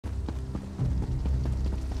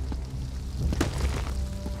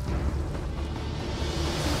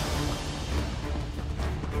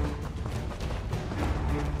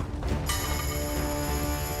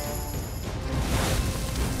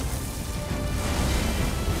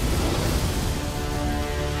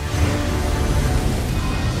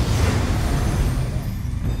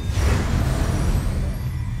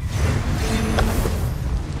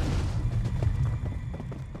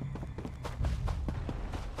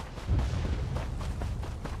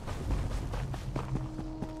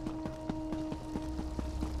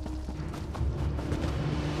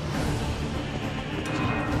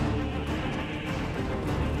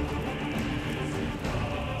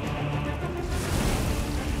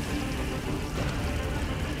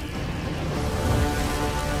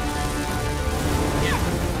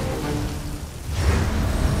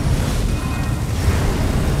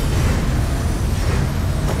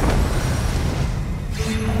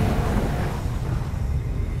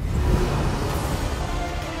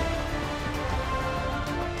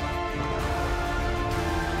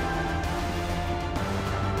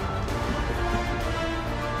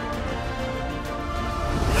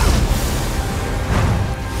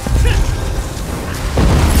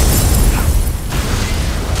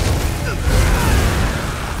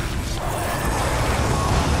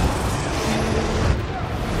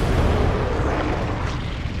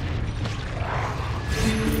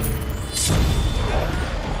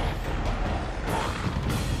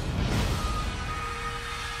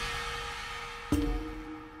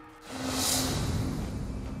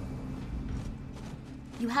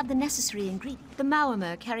have the necessary ingredients. The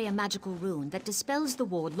Maormer carry a magical rune that dispels the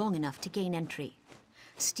ward long enough to gain entry.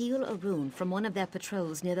 Steal a rune from one of their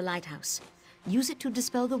patrols near the lighthouse. Use it to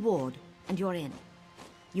dispel the ward, and you're in.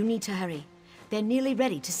 You need to hurry. They're nearly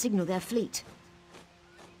ready to signal their fleet.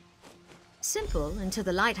 Simple until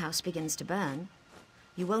the lighthouse begins to burn.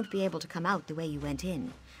 You won't be able to come out the way you went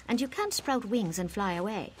in, and you can't sprout wings and fly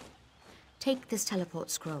away. Take this teleport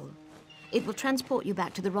scroll. It will transport you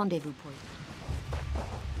back to the rendezvous point.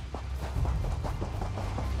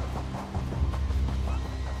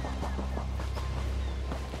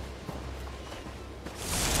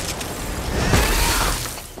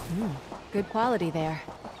 Good quality there.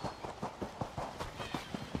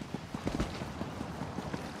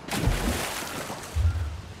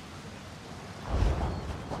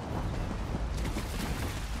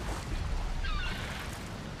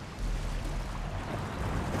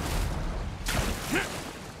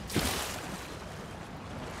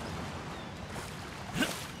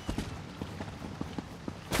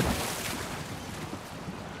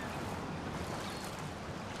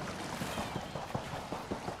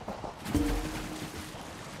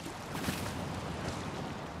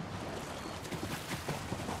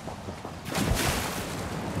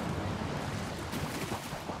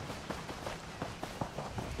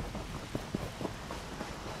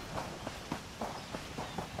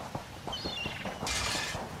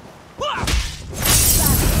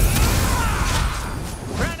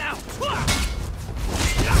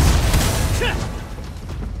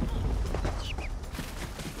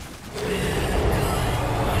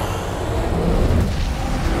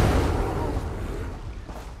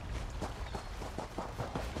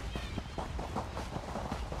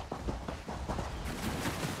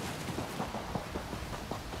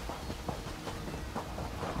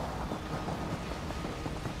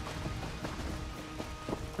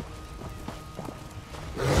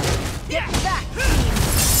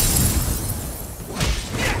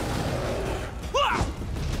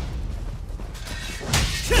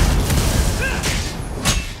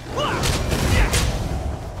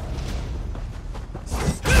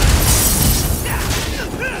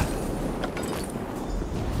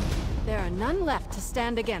 None left to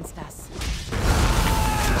stand against us.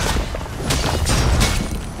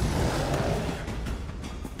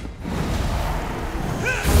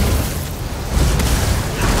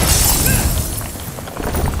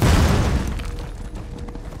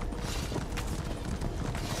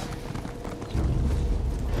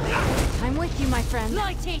 I'm with you, my friend.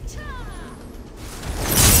 Light it!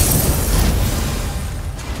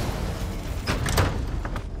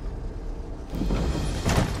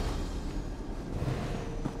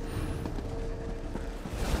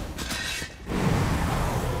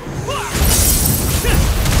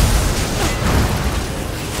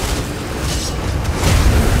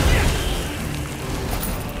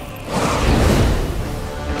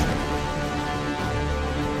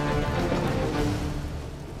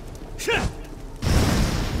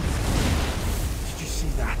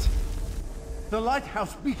 The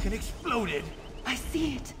lighthouse beacon exploded! I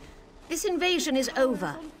see it! This invasion is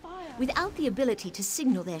over. Without the ability to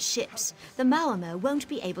signal their ships, the Maormer won't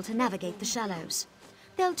be able to navigate the shallows.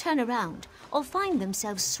 They'll turn around, or find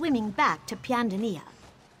themselves swimming back to Piandania.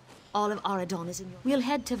 All of Aradon is in your... We'll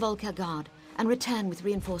head to Volkergard and return with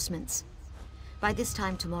reinforcements. By this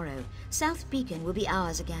time tomorrow, South Beacon will be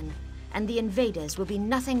ours again, and the invaders will be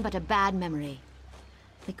nothing but a bad memory.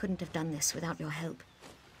 We couldn't have done this without your help.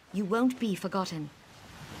 You won't be forgotten.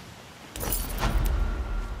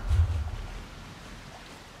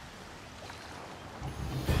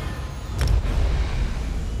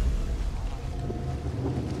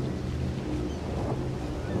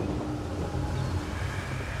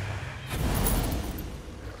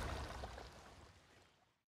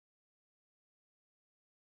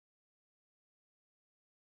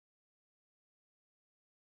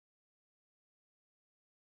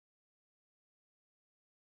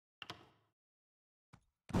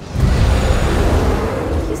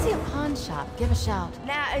 Shop, give a shout.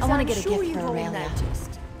 Now, as I want I'm to get a sure gift you've for all Aurelia.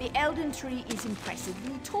 noticed, the Elden Tree is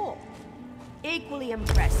impressively tall. Equally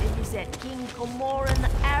impressive is that King Cormoran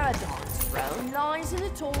Aradon's throne lies in the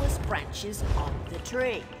tallest branches of the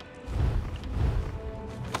tree.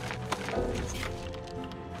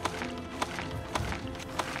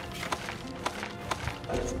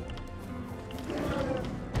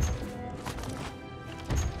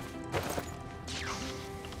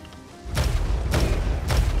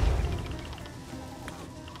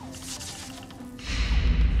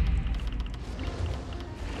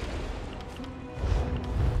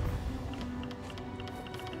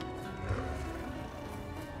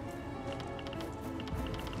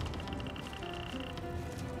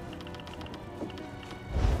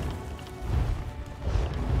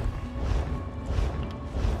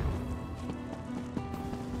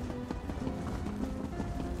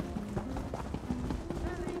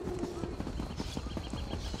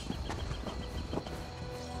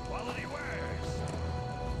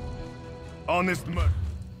 honest murder.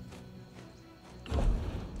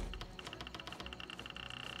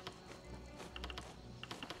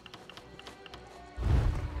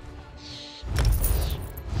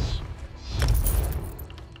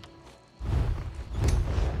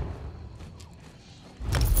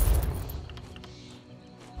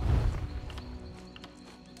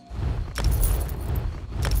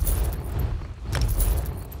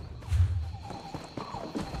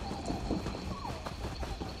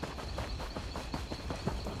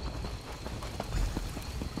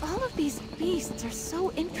 All of these beasts are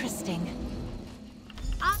so interesting.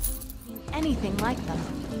 I've not seen anything like them.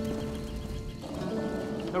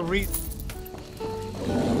 A reason.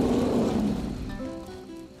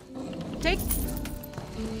 Take...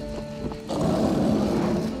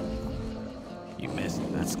 You missed.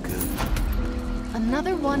 That's good.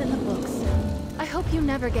 Another one in the books. I hope you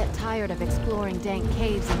never get tired of exploring dank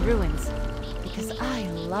caves and ruins, because I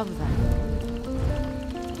love them.